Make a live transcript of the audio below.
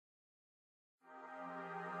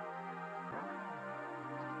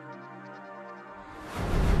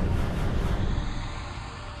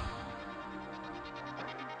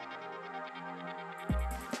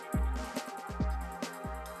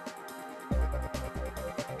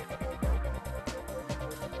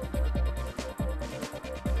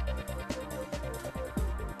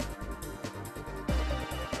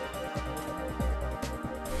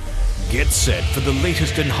Get set for the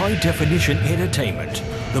latest in high-definition entertainment,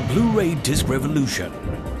 the Blu-ray Disc revolution.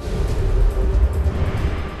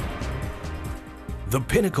 The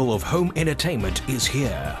pinnacle of home entertainment is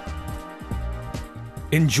here.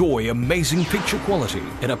 Enjoy amazing picture quality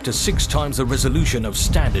at up to 6 times the resolution of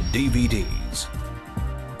standard DVDs.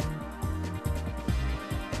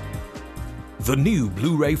 The new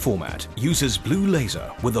Blu-ray format uses blue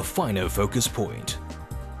laser with a finer focus point.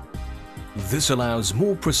 This allows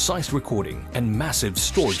more precise recording and massive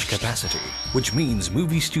storage capacity, which means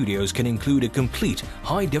movie studios can include a complete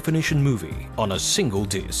high-definition movie on a single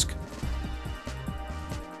disc.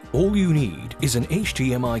 All you need is an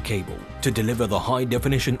HDMI cable to deliver the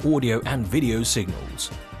high-definition audio and video signals.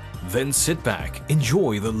 Then sit back,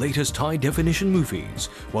 enjoy the latest high-definition movies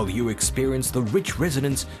while you experience the rich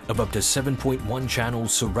resonance of up to 7.1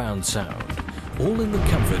 channels surround sound, all in the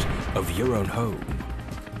comfort of your own home.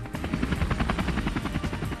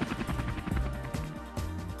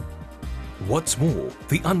 What's more,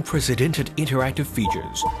 the unprecedented interactive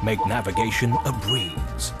features make navigation a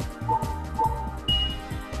breeze.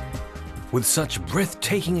 With such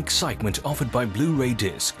breathtaking excitement offered by Blu-ray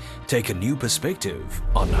Disc, take a new perspective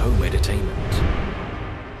on home entertainment.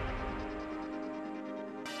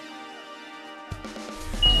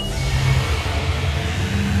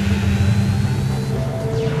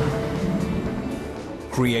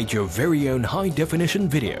 Create your very own high-definition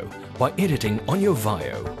video by editing on your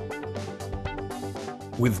Vio.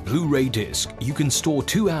 With Blu-ray Disc, you can store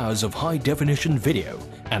 2 hours of high-definition video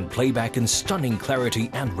and playback in stunning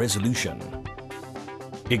clarity and resolution.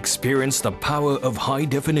 Experience the power of high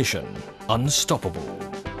definition, unstoppable.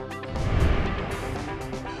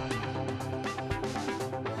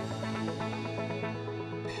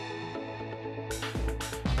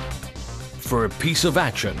 For a piece of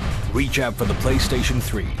action, reach out for the PlayStation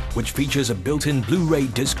 3, which features a built-in Blu-ray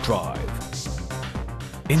Disc drive.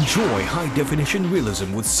 Enjoy high-definition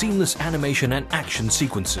realism with seamless animation and action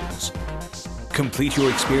sequences. Complete your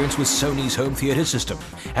experience with Sony's home theater system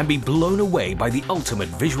and be blown away by the ultimate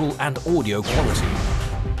visual and audio quality.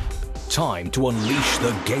 Time to unleash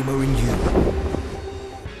the gamer in you.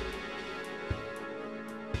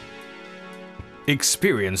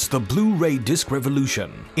 Experience the Blu-ray Disc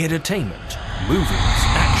revolution, entertainment, movies,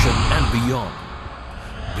 action and beyond.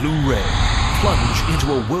 Blu-ray. Plunge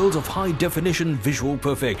into a world of high-definition visual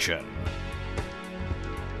perfection.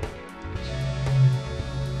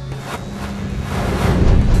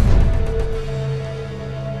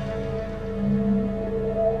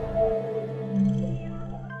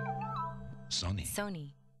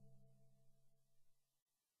 Sony.